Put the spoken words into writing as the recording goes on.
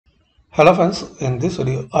Hello friends, in this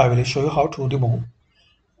video I will show you how to remove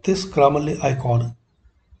this Grammarly icon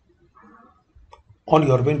on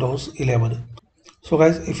your Windows 11. So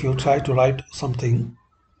guys, if you try to write something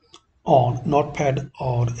on Notepad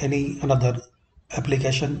or any another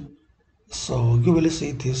application, so you will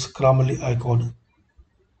see this Grammarly icon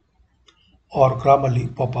or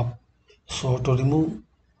Grammarly pop-up. So to remove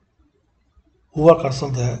hover cursor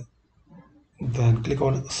there, then click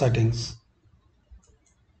on settings.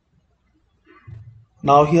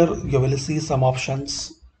 Now here you will see some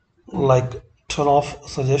options like turn off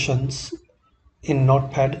suggestions in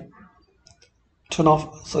Notepad. Turn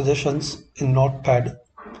off suggestions in Notepad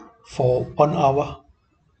for 1 hour.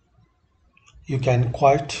 You can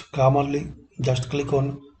quiet Grammarly. Just click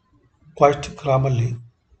on quiet Grammarly,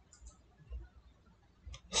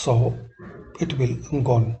 so it will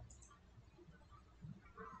gone.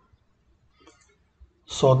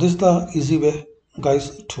 So this is the easy way,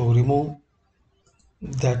 guys, to remove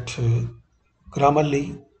that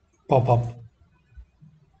Grammarly pop-up.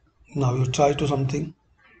 Now you try to something,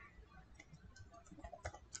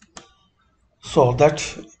 so that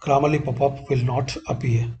Grammarly pop-up will not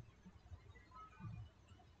appear.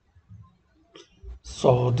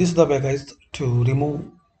 So this is the way, guys, to remove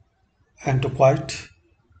and to quiet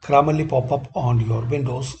Grammarly pop-up on your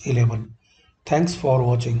Windows 11. Thanks for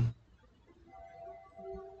watching.